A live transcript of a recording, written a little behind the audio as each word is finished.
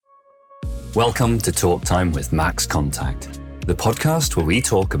Welcome to Talk Time with Max Contact, the podcast where we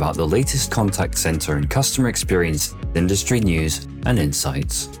talk about the latest contact center and customer experience, industry news, and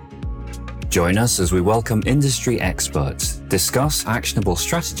insights. Join us as we welcome industry experts, discuss actionable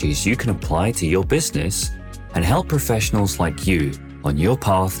strategies you can apply to your business, and help professionals like you on your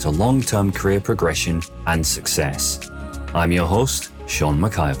path to long-term career progression and success. I'm your host, Sean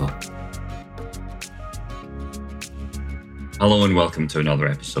McIver. Hello and welcome to another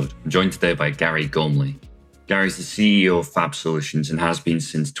episode. I'm joined today by Garry Gormley. Gary's the CEO of FAB Solutions and has been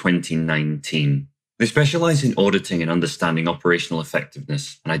since 2019. They specialize in auditing and understanding operational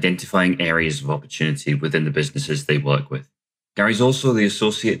effectiveness and identifying areas of opportunity within the businesses they work with. Gary's also the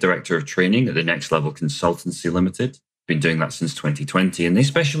Associate Director of Training at the Next Level Consultancy Limited. Been doing that since 2020, and they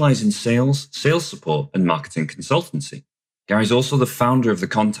specialize in sales support, and marketing consultancy. Gary's also the founder of the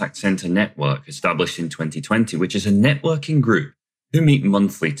Contact Center Network, established in 2020, which is a networking group who meet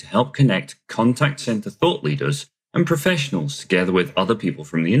monthly to help connect contact center thought leaders and professionals together with other people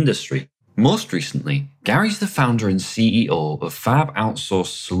from the industry. Most recently, Gary's the founder and CEO of FAB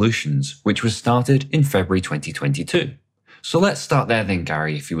Outsourced Solutions, which was started in February 2022. So let's start there then,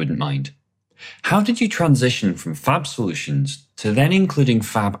 Garry, if you wouldn't mind. How did you transition from FAB Solutions to then including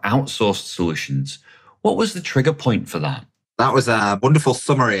FAB Outsourced Solutions? What was the trigger point for that? That was a wonderful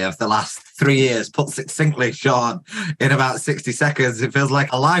summary of the last 3 years, put succinctly, Sean, in about 60 seconds. It feels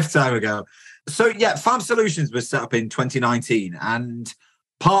like a lifetime ago. So FAB Solutions was set up in 2019. And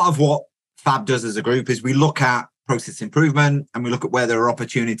part of what FAB does as a group is we look at process improvement and we look at where there are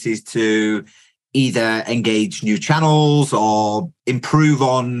opportunities to either engage new channels or improve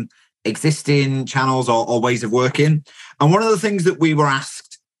on existing channels or ways of working. And one of the things that we were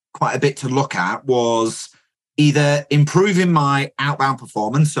asked quite a bit to look at was either improving my outbound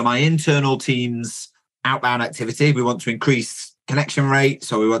performance, so my internal team's outbound activity. We want to increase connection rate,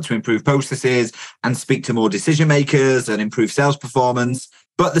 so we want to improve processes and speak to more decision makers and improve sales performance.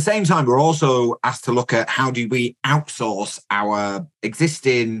 But at the same time, we're also asked to look at how do we outsource our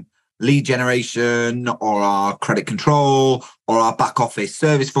existing lead generation or our credit control or our back office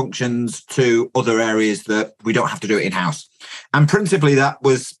service functions to other areas that we don't have to do it in-house. And principally, that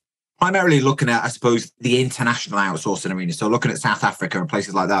was primarily looking at, I suppose, the international outsourcing arena. So looking at South Africa and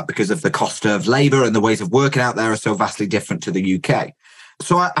places like that because of the cost of labour and the ways of working out there are so vastly different to the UK.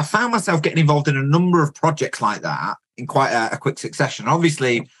 So I found myself getting involved in a number of projects like that in quite a quick succession.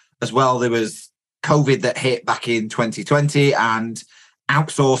 Obviously, as well, there was COVID that hit back in 2020 and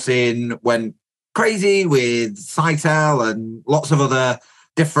outsourcing went crazy with Sitel and lots of other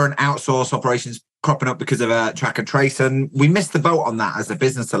different outsource operations cropping up because of a track and trace. And we missed the boat on that as a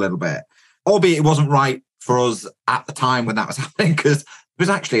business a little bit, albeit it wasn't right for us at the time when that was happening because there was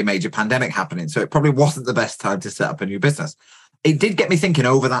actually a major pandemic happening. So it probably wasn't the best time to set up a new business. It did get me thinking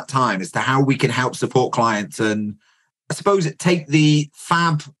over that time as to how we can help support clients and I suppose take the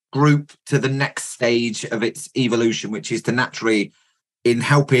FAB group to the next stage of its evolution, which is to naturally, in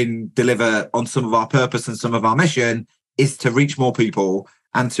helping deliver on some of our purpose and some of our mission, is to reach more people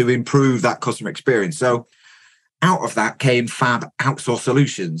and to improve that customer experience. So out of that came FAB Outsourced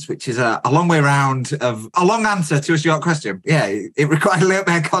Solutions, which is a long way around of a long answer to a short question. Yeah, it required a little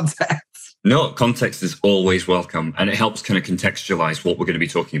bit of context. No, context is always welcome, and it helps kind of contextualize what we're going to be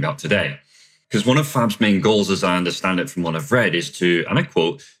talking about today. Because one of FAB's main goals, as I understand it from what I've read, is to, and I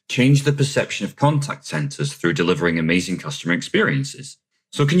quote, change the perception of contact centers through delivering amazing customer experiences.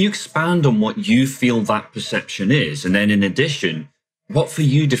 So can you expand on what you feel that perception is? And then in addition, what for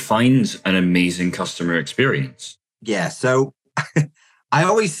you defines an amazing customer experience? Yeah, so I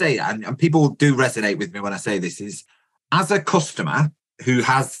always say that, and people do resonate with me when I say this, is as a customer who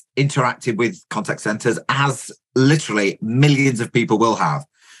has interacted with contact centers, as literally millions of people will have,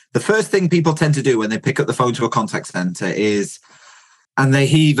 the first thing people tend to do when they pick up the phone to a contact center is, and they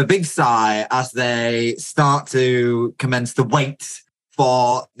heave a big sigh as they start to commence the wait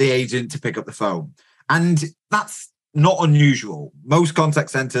for the agent to pick up the phone. And that's not unusual. Most contact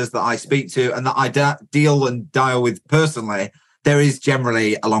centers that I speak to and that I deal and dial with personally, there is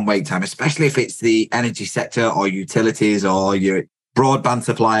generally a long wait time, especially if it's the energy sector or utilities or your broadband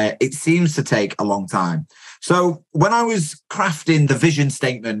supplier. It seems to take a long time. So when I was crafting the vision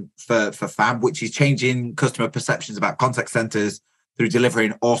statement for FAB, which is changing customer perceptions about contact centers through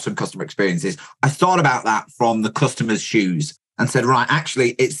delivering awesome customer experiences, I thought about that from the customer's shoes and said, right,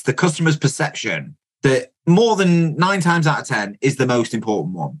 actually, it's the customer's perception that more than 9 times out of 10 is the most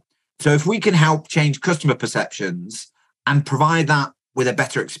important one. So if we can help change customer perceptions and provide that with a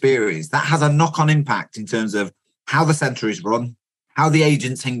better experience, that has a knock-on impact in terms of how the center is run, how the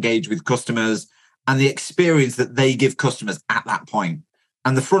agents engage with customers, and the experience that they give customers at that point.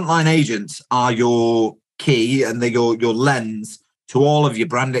 And the frontline agents are your key and they're your lens to all of your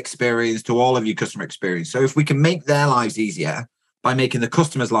brand experience, to all of your customer experience. So if we can make their lives easier by making the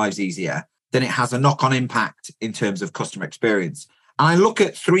customers' lives easier, then it has a knock-on impact in terms of customer experience. And I look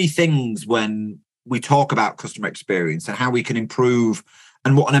at three things when we talk about customer experience and how we can improve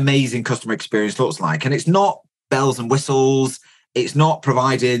and what an amazing customer experience looks like. And it's not bells and whistles. It's not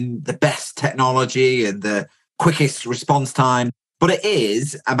providing the best technology and the quickest response time, but it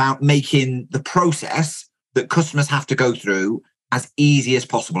is about making the process that customers have to go through as easy as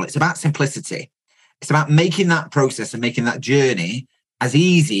possible. It's about simplicity. It's about making that process and making that journey as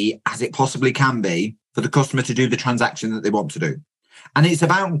easy as it possibly can be for the customer to do the transaction that they want to do. And it's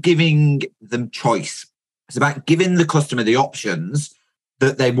about giving them choice. It's about giving the customer the options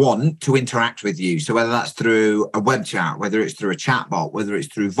that they want to interact with you. So whether that's through a web chat, whether it's through a chatbot, whether it's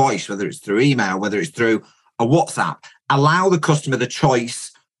through voice, whether it's through email, whether it's through a WhatsApp, allow the customer the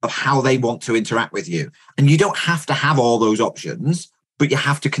choice of how they want to interact with you. And you don't have to have all those options, but you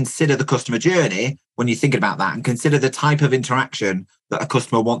have to consider the customer journey when you're thinking about that and consider the type of interaction that a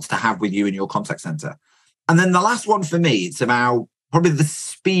customer wants to have with you in your contact center. And then the last one for me, it's about probably the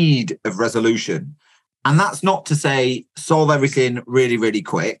speed of resolution. And that's not to say solve everything really, really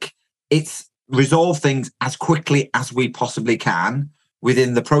quick. It's resolve things as quickly as we possibly can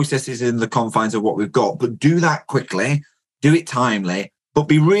within the processes and the confines of what we've got. But do that quickly, do it timely, but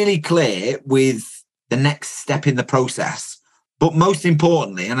be really clear with the next step in the process. But most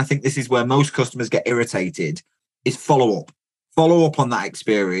importantly, and I think this is where most customers get irritated, is follow up. Follow up on that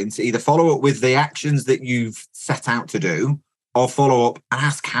experience. Either follow up with the actions that you've set out to do, or follow up and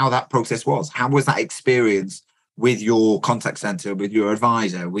ask how that process was. How was that experience with your contact center, with your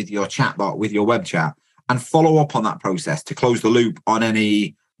advisor, with your chatbot, with your web chat? And follow up on that process to close the loop on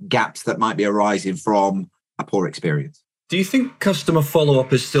any gaps that might be arising from a poor experience. Do you think customer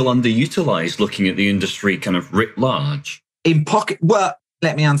follow-up is still underutilized looking at the industry kind of writ large? In pocket, well,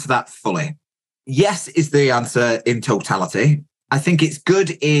 let me answer that fully. Yes is the answer in totality. I think it's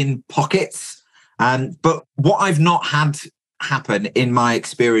good in pockets. But what I've not had happen in my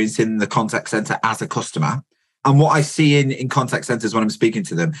experience in the contact center as a customer, and what I see in contact centers when I'm speaking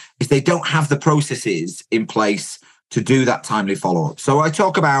to them, is they don't have the processes in place to do that timely follow-up. So I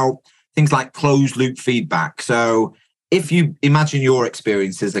talk about things like closed loop feedback. So if you imagine your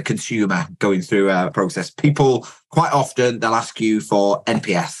experience as a consumer going through a process, people quite often, they'll ask you for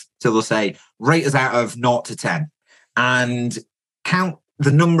NPS. So they'll say, rate us out of 0 to 10 and count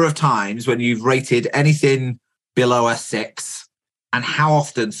the number of times when you've rated anything below a 6 and how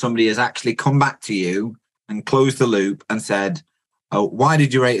often somebody has actually come back to you and closed the loop and said, oh, why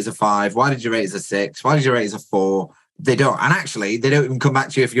did you rate as a 5? Why did you rate as a 6? Why did you rate as a 4? They don't. And actually, they don't even come back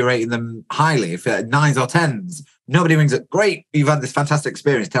to you if you're rating them highly, if they're 9s or 10s. Nobody rings up, great, you've had this fantastic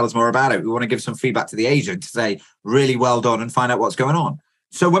experience. Tell us more about it. We want to give some feedback to the agent to say, really well done and find out what's going on.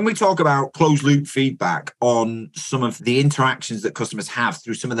 So when we talk about closed loop feedback on some of the interactions that customers have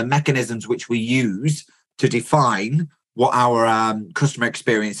through some of the mechanisms which we use to define what our customer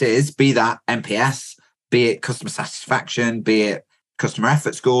experience is, be that NPS, be it customer satisfaction, be it customer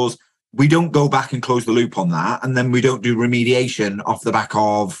effort scores, we don't go back and close the loop on that. And then we don't do remediation off the back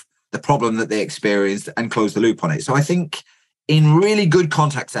of the problem that they experienced and close the loop on it. So I think in really good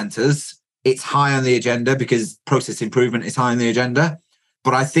contact centers, it's high on the agenda because process improvement is high on the agenda.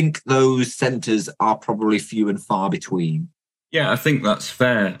 But I think those centers are probably few and far between. Yeah, I think that's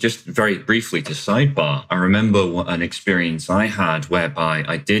fair. Just very briefly to sidebar, I remember an experience I had whereby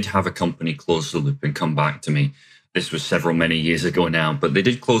I did have a company close the loop and come back to me. This was many years ago now, but they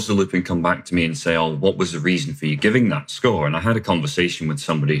did close the loop and come back to me and say, oh, what was the reason for you giving that score? And I had a conversation with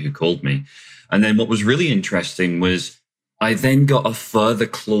somebody who called me. And then what was really interesting was I then got a further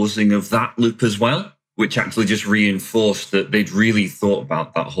closing of that loop as well, which actually just reinforced that they'd really thought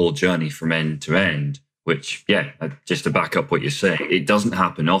about that whole journey from end to end, which, yeah, just to back up what you're saying, it doesn't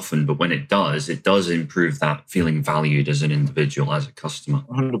happen often, but when it does improve that feeling valued as an individual, as a customer.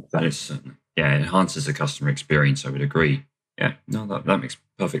 100%. And it's, it enhances the customer experience, I would agree. Yeah, no, that makes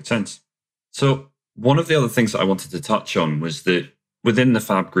perfect sense. So one of the other things that I wanted to touch on was that within the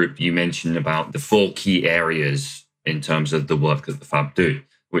FAB group, you mentioned about the 4 key areas in terms of the work that the FAB do,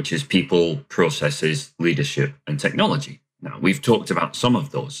 which is people, processes, leadership, and technology. Now, we've talked about some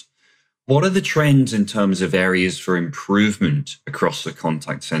of those. What are the trends in terms of areas for improvement across the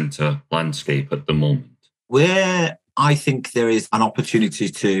contact center landscape at the moment? Where I think there is an opportunity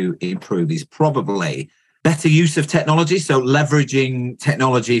to improve is probably better use of technology. So leveraging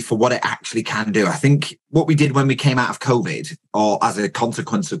technology for what it actually can do. I think what we did when we came out of COVID, or as a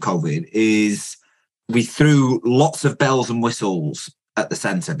consequence of COVID, is we threw lots of bells and whistles at the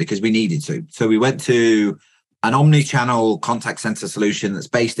center because we needed to. So we went to an omni-channel contact center solution that's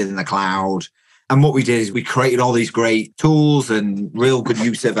based in the cloud. And what we did is we created all these great tools and real good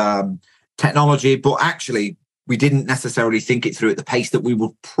use of technology, but actually we didn't necessarily think it through at the pace that we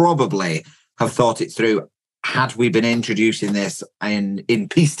would probably have thought it through had we been introducing this in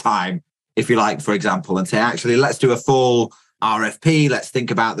peacetime, if you like, for example, and say, actually, let's do a full RFP. Let's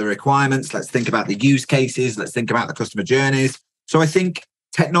think about the requirements. Let's think about the use cases. Let's think about the customer journeys. So I think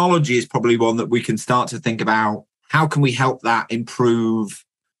technology is probably one that we can start to think about. How can we help that improve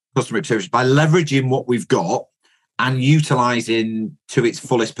customer experience by leveraging what we've got and utilizing to its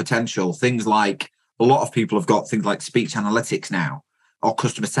fullest potential? Things like a lot of people have got things like speech analytics now or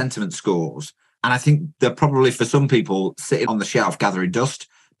customer sentiment scores. And I think they're probably, for some people, sitting on the shelf gathering dust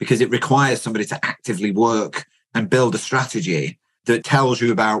because it requires somebody to actively work and build a strategy that tells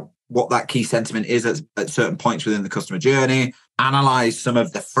you about what that key sentiment is at certain points within the customer journey, analyze some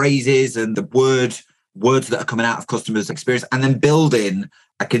of the phrases and the words that are coming out of customers' experience, and then build in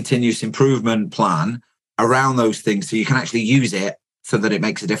a continuous improvement plan around those things so you can actually use it so that it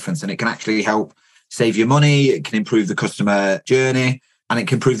makes a difference and it can actually help save you money, it can improve the customer journey, and it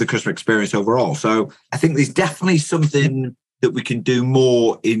can improve the customer experience overall. So I think there's definitely something that we can do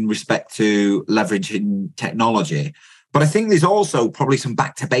more in respect to leveraging technology. But I think there's also probably some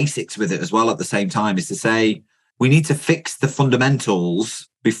back to basics with it as well at the same time, is to say we need to fix the fundamentals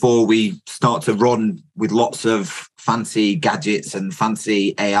before we start to run with lots of fancy gadgets and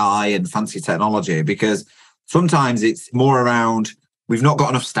fancy AI and fancy technology, because sometimes it's more around we've not got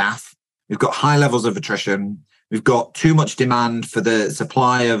enough staff, we've got high levels of attrition, we've got too much demand for the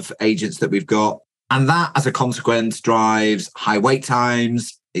supply of agents that we've got. And that, as a consequence, drives high wait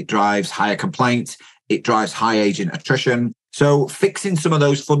times, it drives higher complaints, it drives high agent attrition. So fixing some of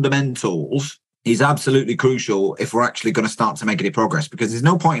those fundamentals is absolutely crucial if we're actually going to start to make any progress, because there's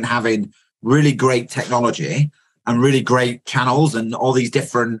no point in having really great technology and really great channels and all these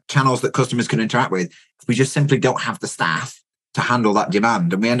different channels that customers can interact with if we just simply don't have the staff to handle that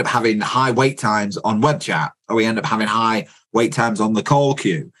demand. And we end up having high wait times on web chat, or we end up having high wait times on the call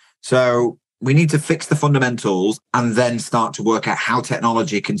queue. So we need to fix the fundamentals and then start to work out how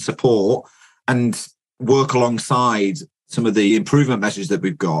technology can support and work alongside some of the improvement measures that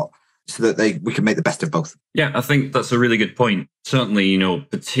we've got so that we can make the best of both. Yeah, I think that's a really good point. Certainly,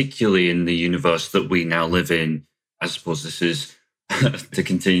 particularly in the universe that we now live in, I suppose this is, to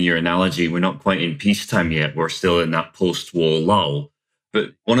continue your analogy, we're not quite in peacetime yet. We're still in that post-war lull.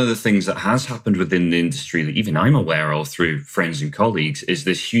 But one of the things that has happened within the industry that even I'm aware of through friends and colleagues is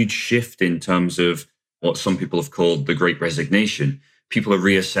this huge shift in terms of what some people have called the Great Resignation. People are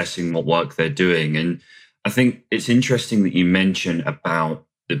reassessing what work they're doing. And I think it's interesting that you mention about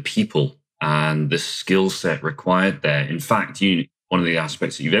the people and the skill set required there. In fact, one of the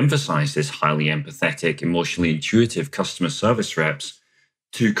aspects that you've emphasized is highly empathetic, emotionally intuitive customer service reps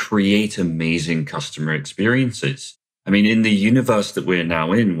to create amazing customer experiences. I mean, in the universe that we're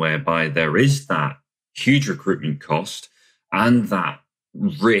now in, whereby there is that huge recruitment cost and that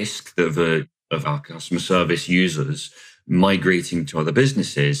risk of our customer service users migrating to other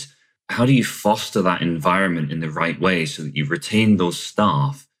businesses, how do you foster that environment in the right way so that you retain those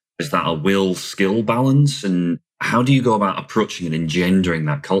staff? Is that a will-skill balance? And how do you go about approaching and engendering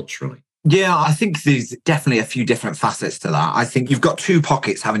that culturally? Yeah, I think there's definitely a few different facets to that. I think you've got two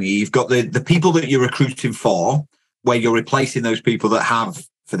pockets, haven't you? You've got the people that you're recruiting for, where you're replacing those people that have,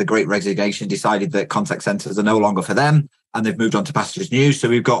 for the Great Resignation, decided that contact centers are no longer for them and they've moved on to pastures new. So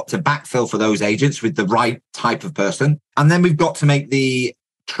we've got to backfill for those agents with the right type of person. And then we've got to make the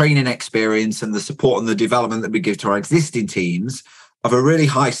training experience and the support and the development that we give to our existing teams of a really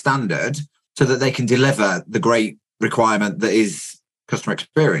high standard so that they can deliver the great requirement that is customer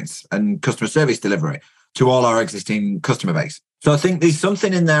experience and customer service delivery to all our existing customer base. So I think there's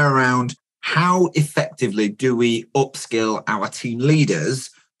something in there around how effectively do we upskill our team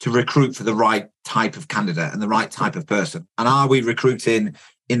leaders to recruit for the right type of candidate and the right type of person? And are we recruiting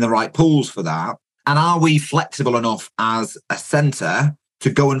in the right pools for that? And are we flexible enough as a center to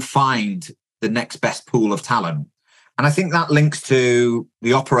go and find the next best pool of talent? And I think that links to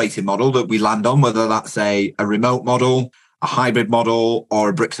the operating model that we land on, whether that's a remote model, a hybrid model, or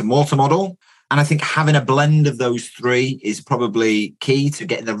a bricks and mortar model. And I think having a blend of those three is probably key to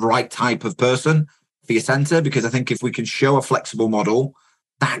getting the right type of person for your center, because I think if we can show a flexible model,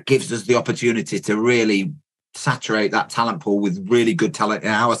 that gives us the opportunity to really saturate that talent pool with really good talent in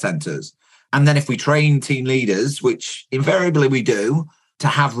our centers. And then if we train team leaders, which invariably we do, to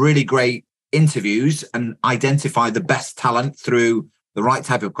have really great interviews and identify the best talent through the right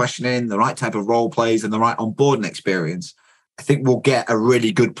type of questioning, the right type of role plays, and the right onboarding experience, I think we'll get a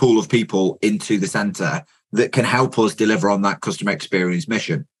really good pool of people into the centre that can help us deliver on that customer experience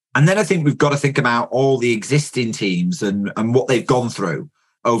mission. And then I think we've got to think about all the existing teams and what they've gone through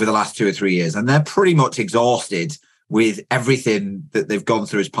over the last 2 or 3 years. And they're pretty much exhausted with everything that they've gone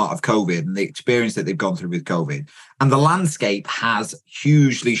through as part of COVID and the experience that they've gone through with COVID. And the landscape has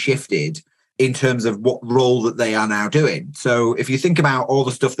hugely shifted in terms of what role that they are now doing. So if you think about all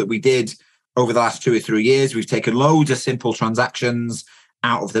the stuff that we did over the last 2 or 3 years, we've taken loads of simple transactions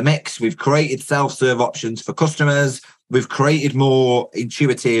out of the mix. We've created self-serve options for customers. We've created more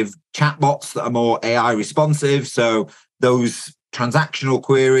intuitive chatbots that are more AI responsive. So those transactional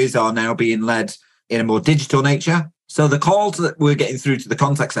queries are now being led in a more digital nature. So the calls that we're getting through to the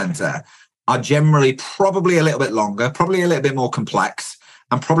contact center are generally probably a little bit longer, probably a little bit more complex,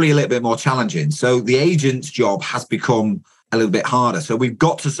 and probably a little bit more challenging. So the agent's job has become a little bit harder. So we've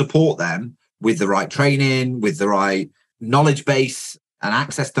got to support them with the right training, with the right knowledge base and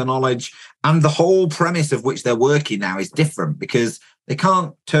access to knowledge. And the whole premise of which they're working now is different because they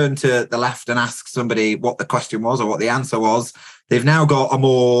can't turn to the left and ask somebody what the question was or what the answer was. They've now got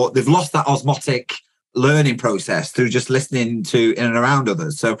they've lost that osmotic learning process through just listening to in and around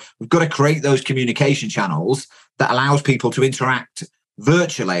others. So we've got to create those communication channels that allows people to interact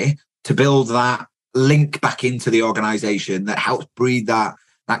virtually to build that link back into the organization that helps breed that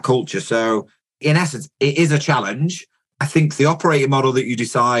culture. So in essence, it is a challenge. I think the operating model that you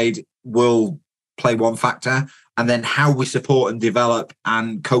decide will play one factor, and then how we support and develop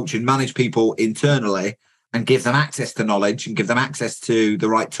and coach and manage people internally and give them access to knowledge and give them access to the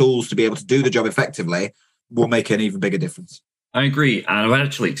right tools to be able to do the job effectively will make an even bigger difference. I agree. And I would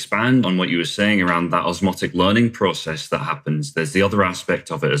actually expand on what you were saying around that osmotic learning process that happens. There's the other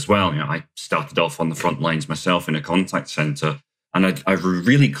aspect of it as well. I started off on the front lines myself in a contact center. And I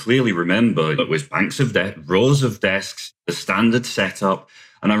really clearly remember it was banks of rows of desks, the standard setup.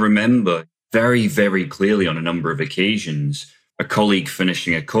 And I remember very, very clearly on a number of occasions, a colleague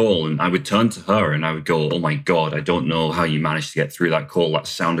finishing a call, and I would turn to her and I would go, "Oh my God, I don't know how you managed to get through that call. That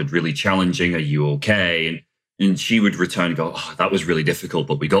sounded really challenging. Are you okay?" And she would return and go, "Oh, that was really difficult,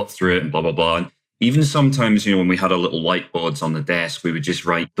 but we got through it," and blah, blah, blah. And even sometimes, when we had our little whiteboards on the desk, we would just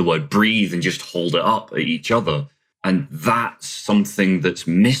write the word breathe and just hold it up at each other. And that's something that's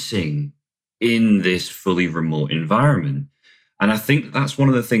missing in this fully remote environment. And I think that's one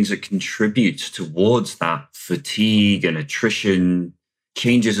of the things that contributes towards that fatigue and attrition.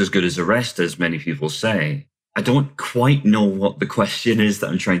 Change is as good as a rest, as many people say. I don't quite know what the question is that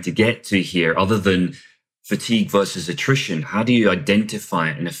I'm trying to get to here, other than fatigue versus attrition. How do you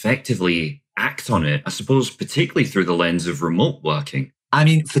identify it and effectively act on it? I suppose, particularly through the lens of remote working. I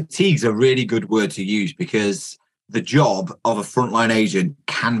mean, fatigue's a really good word to use because the job of a frontline agent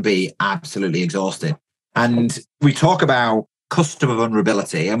can be absolutely exhausting. And we talk about customer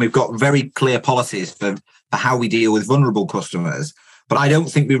vulnerability, and we've got very clear policies for how we deal with vulnerable customers. But I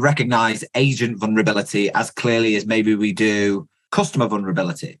don't think we recognize agent vulnerability as clearly as maybe we do customer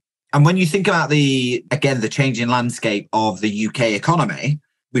vulnerability. And when you think about the changing landscape of the UK economy,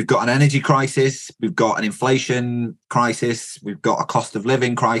 we've got an energy crisis, we've got an inflation crisis, we've got a cost of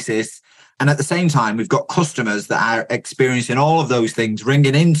living crisis. And at the same time, we've got customers that are experiencing all of those things,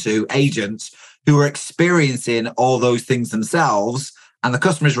 ringing into agents who are experiencing all those things themselves. And the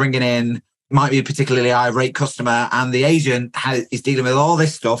customer's ringing in, might be a particularly irate customer, and the agent is dealing with all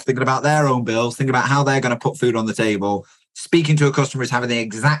this stuff, thinking about their own bills, thinking about how they're going to put food on the table, speaking to a customer who's having the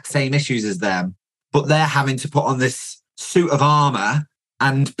exact same issues as them, but they're having to put on this suit of armor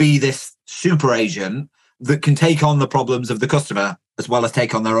and be this super agent that can take on the problems of the customer as well as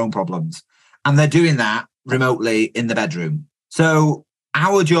take on their own problems. And they're doing that remotely in the bedroom. So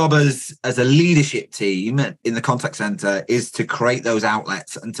our job as a leadership team in the contact center is to create those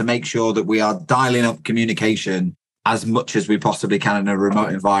outlets and to make sure that we are dialing up communication as much as we possibly can in a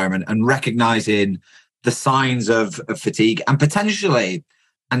remote environment and recognizing the signs of fatigue and potentially,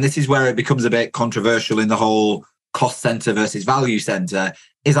 and this is where it becomes a bit controversial in the whole cost center versus value center,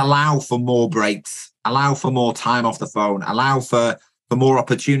 is allow for more breaks, allow for more time off the phone, allow for more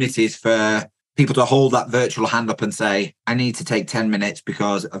opportunities for people to hold that virtual hand up and say, I need to take 10 minutes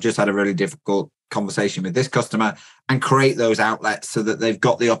because I've just had a really difficult conversation with this customer, and create those outlets so that they've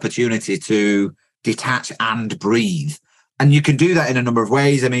got the opportunity to detach and breathe. And you can do that in a number of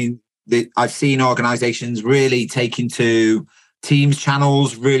ways. I mean, I've seen organizations really taking to Teams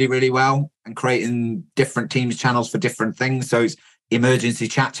channels really, really well and creating different Teams channels for different things. So it's emergency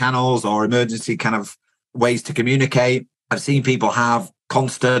chat channels or emergency kind of ways to communicate. I've seen people have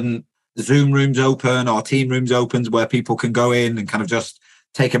constant Zoom rooms open or team rooms opens where people can go in and kind of just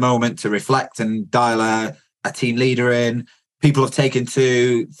take a moment to reflect and dial a team leader in. People have taken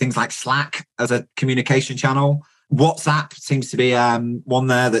to things like Slack as a communication channel. WhatsApp seems to be one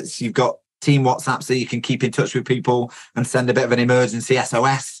there that's you've got team WhatsApp so you can keep in touch with people and send a bit of an emergency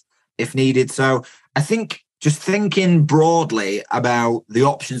SOS if needed. So I think just thinking broadly about the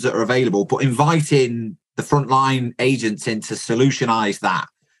options that are available, but inviting the frontline agents in to solutionize that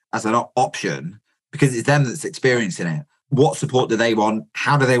as an option, because it's them that's experiencing it. What support do they want?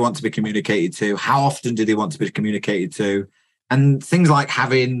 How do they want to be communicated to? How often do they want to be communicated to? And things like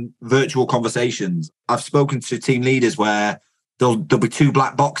having virtual conversations. I've spoken to team leaders where there'll be two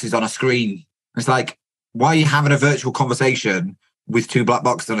black boxes on a screen. It's like, why are you having a virtual conversation with two black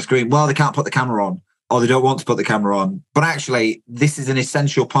boxes on a screen? Well, they can't put the camera on, or they don't want to put the camera on. But actually, this is an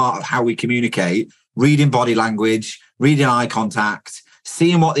essential part of how we communicate, reading body language, reading eye contact,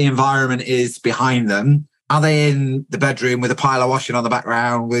 seeing what the environment is behind them. Are they in the bedroom with a pile of washing on the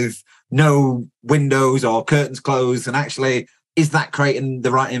background with no windows or curtains closed? And actually, is that creating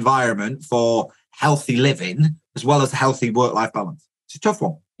the right environment for healthy living as well as a healthy work-life balance? It's a tough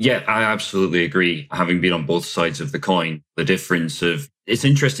one. Yeah, I absolutely agree. Having been on both sides of the coin, the difference of it's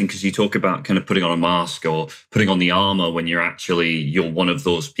interesting because you talk about kind of putting on a mask or putting on the armor when you're one of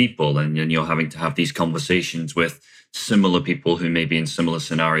those people and you're having to have these conversations with similar people who may be in similar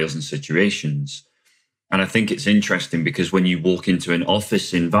scenarios and situations. And I think it's interesting because when you walk into an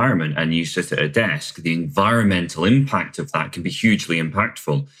office environment and you sit at a desk, the environmental impact of that can be hugely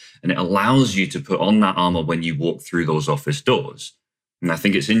impactful. And it allows you to put on that armor when you walk through those office doors. And I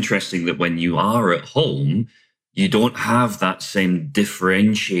think it's interesting that when you are at home, you don't have that same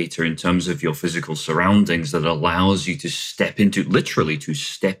differentiator in terms of your physical surroundings that allows you to step into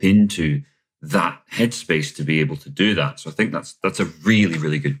that headspace to be able to do that. So I think that's a really,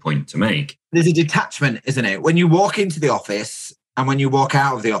 really good point to make. There's a detachment, isn't it? When you walk into the office and when you walk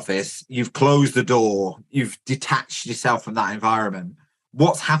out of the office, you've closed the door, you've detached yourself from that environment.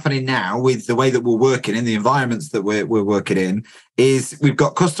 What's happening now with the way that we're working in the environments that we're working in is we've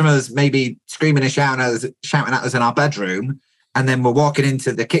got customers maybe screaming and shouting at us in our bedroom, and then we're walking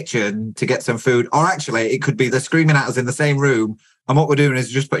into the kitchen to get some food. Or actually, it could be they're screaming at us in the same room, and what we're doing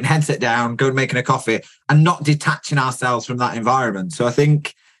is just putting headset down, going making a coffee, and not detaching ourselves from that environment. So I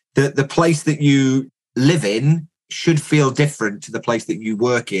think that the place that you live in should feel different to the place that you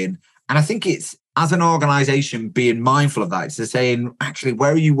work in. And I think it's, as an organization, being mindful of that. It's saying, actually,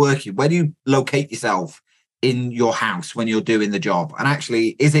 where are you working? Where do you locate yourself in your house when you're doing the job? And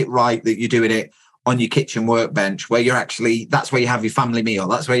actually, is it right that you're doing it on your kitchen workbench where that's where you have your family meal?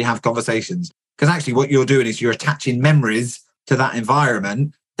 That's where you have conversations. Because actually what you're doing is you're attaching memories to that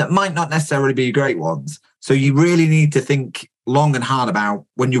environment that might not necessarily be great ones. So you really need to think long and hard about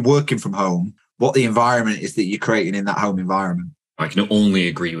when you're working from home, what the environment is that you're creating in that home environment. I can only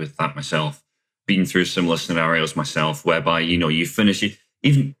agree with that myself. Been through similar scenarios myself, whereby, you finish it,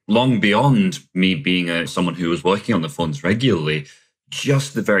 even long beyond me being someone who was working on the phones regularly,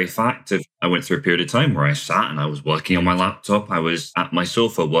 just the very fact of I went through a period of time where I sat and I was working on my laptop. I was at my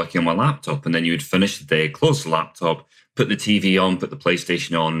sofa working on my laptop, and then you would finish the day, close the laptop, put the TV on, put the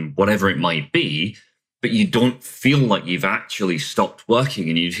PlayStation on, whatever it might be, but you don't feel like you've actually stopped working,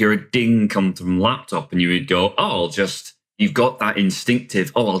 and you'd hear a ding come from the laptop and you would go, you've got that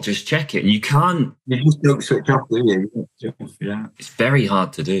instinctive, I'll just check it. And you can't. You just don't switch off, do you? Yeah. It's very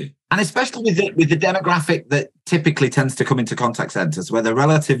hard to do. And especially with the demographic that typically tends to come into contact centres, where they're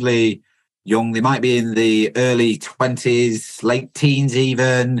relatively young, they might be in the early 20s, late teens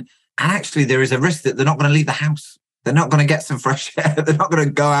even. And actually, there is a risk that they're not going to leave the house. They're not going to get some fresh air. They're not going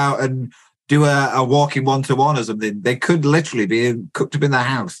to go out and do a walking one-to-one or something. They could literally be cooked up in their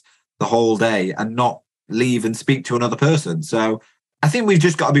house the whole day and not leave and speak to another person. So I think we've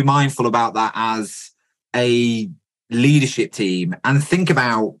just got to be mindful about that as a leadership team and think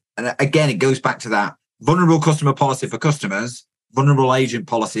about, and again, it goes back to that vulnerable customer policy for customers, vulnerable agent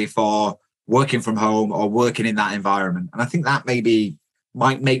policy for working from home or working in that environment. And I think that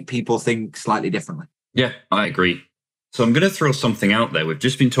might make people think slightly differently. Yeah, I agree. So I'm going to throw something out there. We've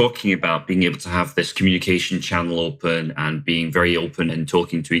just been talking about being able to have this communication channel open and being very open and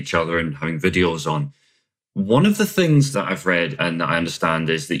talking to each other and having videos on. One of the things that I've read and that I understand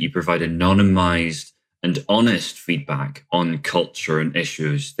is that you provide anonymized and honest feedback on culture and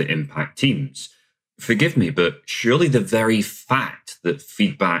issues that impact teams. Forgive me, but surely the very fact that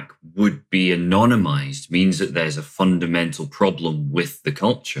feedback would be anonymized means that there's a fundamental problem with the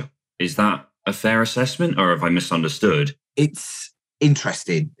culture. Is that a fair assessment, or have I misunderstood? It's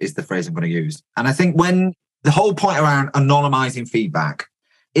interesting is the phrase I'm going to use. And I think when the whole point around anonymizing feedback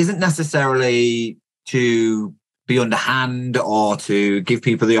isn't necessarily to be underhand or to give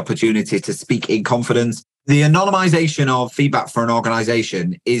people the opportunity to speak in confidence. The anonymization of feedback for an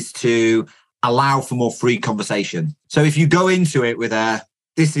organization is to allow for more free conversation. So if you go into it with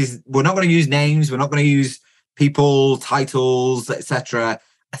we're not going to use names, we're not going to use people, titles, etc.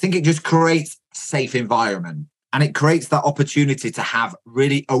 I think it just creates a safe environment and it creates that opportunity to have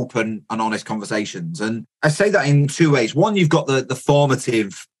really open and honest conversations. And I say that in two ways. One, you've got the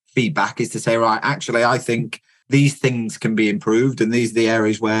formative feedback is to say, right, actually, I think these things can be improved and these are the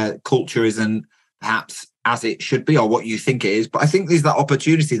areas where culture isn't perhaps as it should be or what you think it is. But I think there's that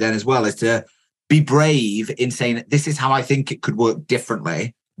opportunity then as well is to be brave in saying, this is how I think it could work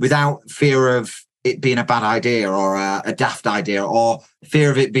differently without fear of it being a bad idea or a daft idea or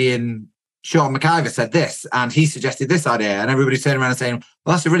fear of it being Sean McIver said this and he suggested this idea and everybody's turning around and saying,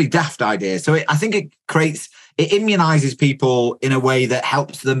 well, that's a really daft idea. So I think it immunizes people in a way that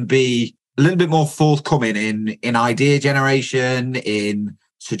helps them be a little bit more forthcoming in idea generation, in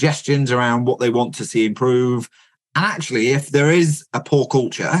suggestions around what they want to see improve. And actually, if there is a poor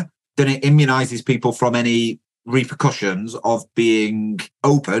culture, then it immunizes people from any repercussions of being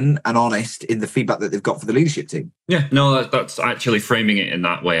open and honest in the feedback that they've got for the leadership team. Yeah, no, that's actually framing it in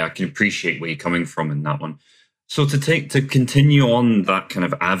that way. I can appreciate where you're coming from in that one. So to continue on that kind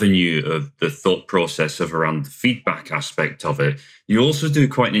of avenue of the thought process of around the feedback aspect of it, you also do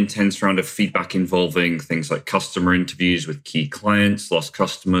quite an intense round of feedback involving things like customer interviews with key clients, lost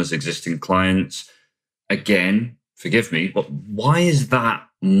customers, existing clients. Again, forgive me, but why is that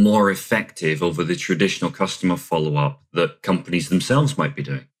more effective over the traditional customer follow-up that companies themselves might be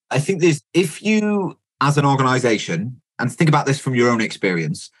doing? I think if you, as an organization, and think about this from your own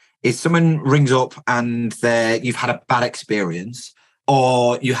experience, if someone rings up and you've had a bad experience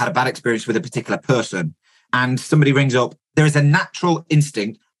or you had a bad experience with a particular person and somebody rings up, there is a natural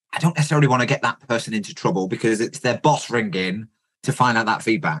instinct. I don't necessarily want to get that person into trouble because it's their boss ringing to find out that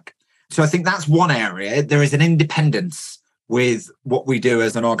feedback. So I think that's one area. There is an independence with what we do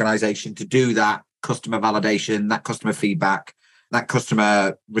as an organization to do that customer validation, that customer feedback, that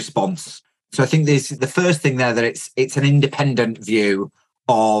customer response. So I think there's the first thing there that it's an independent view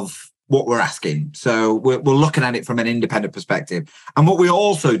of what we're asking. So we're looking at it from an independent perspective. And what we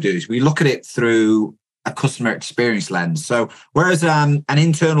also do is we look at it through a customer experience lens. So whereas an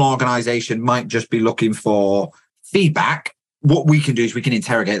internal organization might just be looking for feedback, what we can do is we can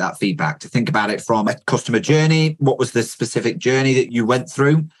interrogate that feedback to think about it from a customer journey. What was the specific journey that you went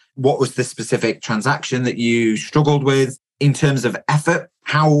through? What was the specific transaction that you struggled with? In terms of effort,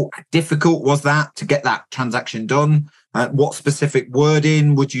 how difficult was that to get that transaction done? What specific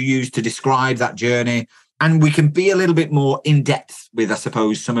wording would you use to describe that journey? And we can be a little bit more in depth with, I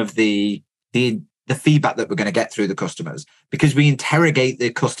suppose, some of the feedback that we're going to get through the customers, because we interrogate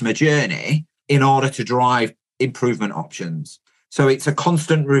the customer journey in order to drive improvement options. So it's a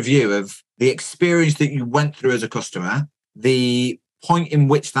constant review of the experience that you went through as a customer, the point in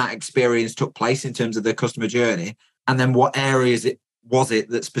which that experience took place in terms of the customer journey, and then what areas was it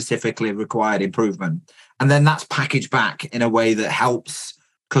that specifically required improvement. And then that's packaged back in a way that helps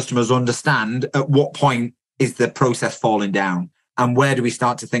customers understand at what point is the process falling down and where do we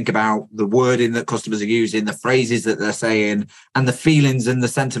start to think about the wording that customers are using, the phrases that they're saying, and the feelings and the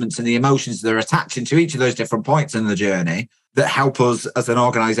sentiments and the emotions they're attaching to each of those different points in the journey that help us as an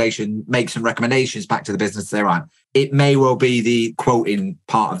organization make some recommendations back to the business. Say, right, it may well be the quoting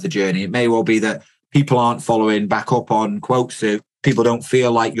part of the journey. It may well be that people aren't following back up on quotes. So people don't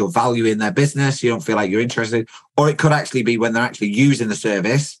feel like you're valuing their business. You don't feel like you're interested. Or it could actually be when they're actually using the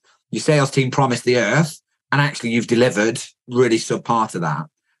service, your sales team promised the earth and actually you've delivered really subpar to that.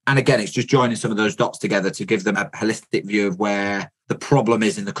 And again, it's just joining some of those dots together to give them a holistic view of where the problem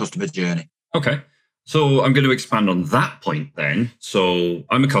is in the customer journey. Okay. So I'm going to expand on that point then. So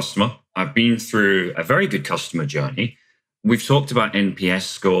I'm a customer. I've been through a very good customer journey. We've talked about NPS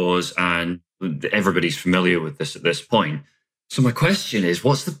scores and everybody's familiar with this at this point. So my question is,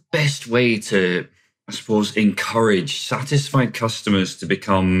 what's the best way to, I suppose, encourage satisfied customers to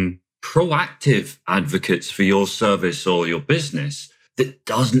become proactive advocates for your service or your business that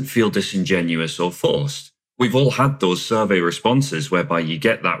doesn't feel disingenuous or forced? We've all had those survey responses whereby you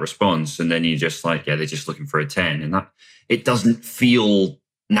get that response and then you're just like, yeah, they're just looking for a 10. And that it doesn't feel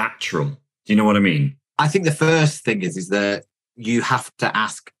natural. Do you know what I mean? I think the first thing is that you have to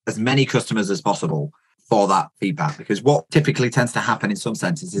ask as many customers as possible for that feedback, because what typically tends to happen in some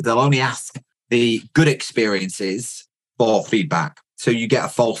senses is they'll only ask the good experiences for feedback. So you get a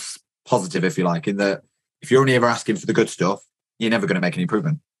false positive, if you like, in that if you're only ever asking for the good stuff, you're never going to make an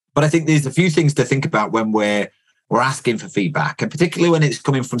improvement. But I think there's a few things to think about when we're asking for feedback, and particularly when it's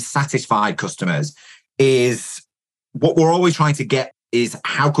coming from satisfied customers, is what we're always trying to get is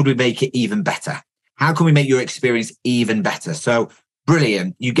how could we make it even better? how can we make your experience even better? So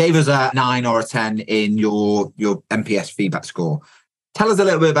brilliant. You gave us a 9 or a 10 in your NPS feedback score. Tell us a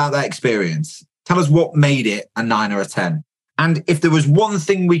little bit about that experience. Tell us what made it a 9 or a 10. And if there was one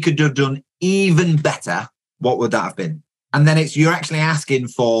thing we could have done even better, what would that have been? And then you're actually asking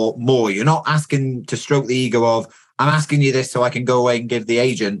for more. You're not asking to stroke the ego of, I'm asking you this so I can go away and give the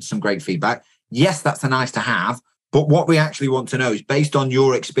agent some great feedback. Yes, that's a nice to have. But what we actually want to know is, based on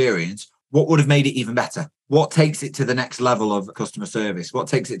your experience, what would have made it even better? What takes it to the next level of customer service? What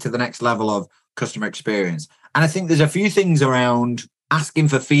takes it to the next level of customer experience? And I think there's a few things around asking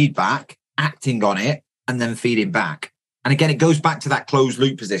for feedback, acting on it, and then feeding back. And again, it goes back to that closed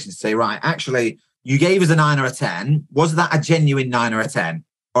loop position to say, right, actually, you gave us a 9 or a 10. Was that a genuine 9 or a 10?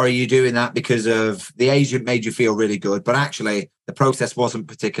 Or are you doing that because of the agent made you feel really good, but actually the process wasn't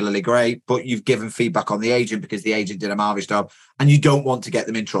particularly great, but you've given feedback on the agent because the agent did a marvelous job and you don't want to get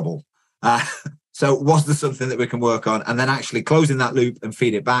them in trouble? So was there something that we can work on? And then actually closing that loop and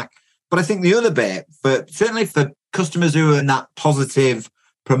feed it back. But I think the other bit, certainly for customers who are in that positive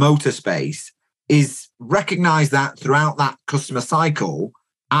promoter space, is recognize that throughout that customer cycle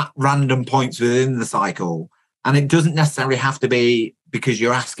at random points within the cycle. And it doesn't necessarily have to be because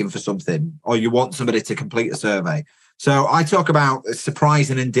you're asking for something or you want somebody to complete a survey. So I talk about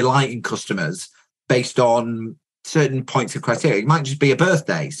surprising and delighting customers based on certain points of criteria. It might just be a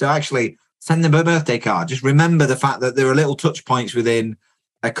birthday. So actually send them a birthday card. Just remember the fact that there are little touch points within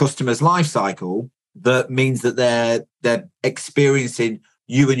a customer's life cycle that means that they're experiencing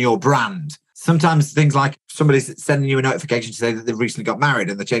you and your brand. Sometimes things like somebody's sending you a notification to say that they've recently got married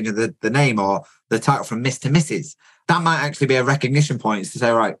and they're changing the name or the title from Miss to Mrs. That might actually be a recognition point to say,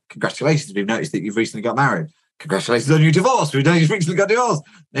 all right, congratulations, we've noticed that you've recently got married. Congratulations on your divorce. We've noticed you've recently got divorced.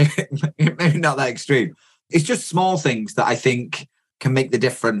 Maybe not that extreme. It's just small things that I think can make the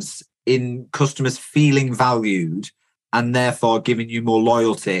difference in customers feeling valued and therefore giving you more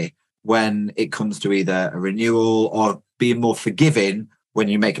loyalty when it comes to either a renewal or being more forgiving when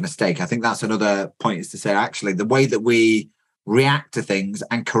you make a mistake. I think that's another point, is to say, actually, the way that we react to things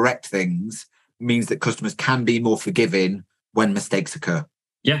and correct things means that customers can be more forgiving when mistakes occur.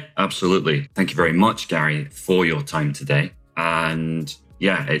 Yeah, absolutely. Thank you very much, Garry, for your time today. And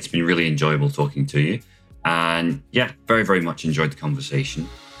yeah, it's been really enjoyable talking to you. And yeah, very, very much enjoyed the conversation.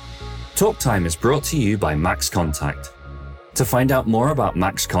 Talk Time is brought to you by Max Contact. To find out more about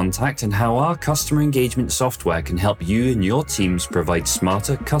Max Contact and how our customer engagement software can help you and your teams provide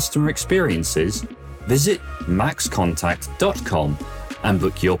smarter customer experiences, visit maxcontact.com and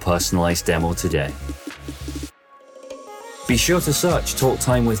book your personalized demo today. Be sure to search Talk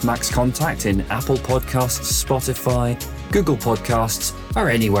Time with Max Contact in Apple Podcasts, Spotify, Google Podcasts, or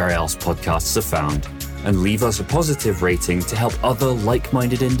anywhere else podcasts are found, and leave us a positive rating to help other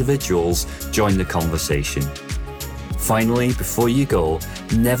like-minded individuals join the conversation. Finally, before you go,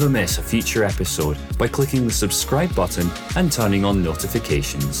 never miss a future episode by clicking the subscribe button and turning on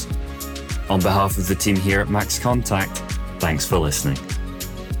notifications. On behalf of the team here at Max Contact, thanks for listening.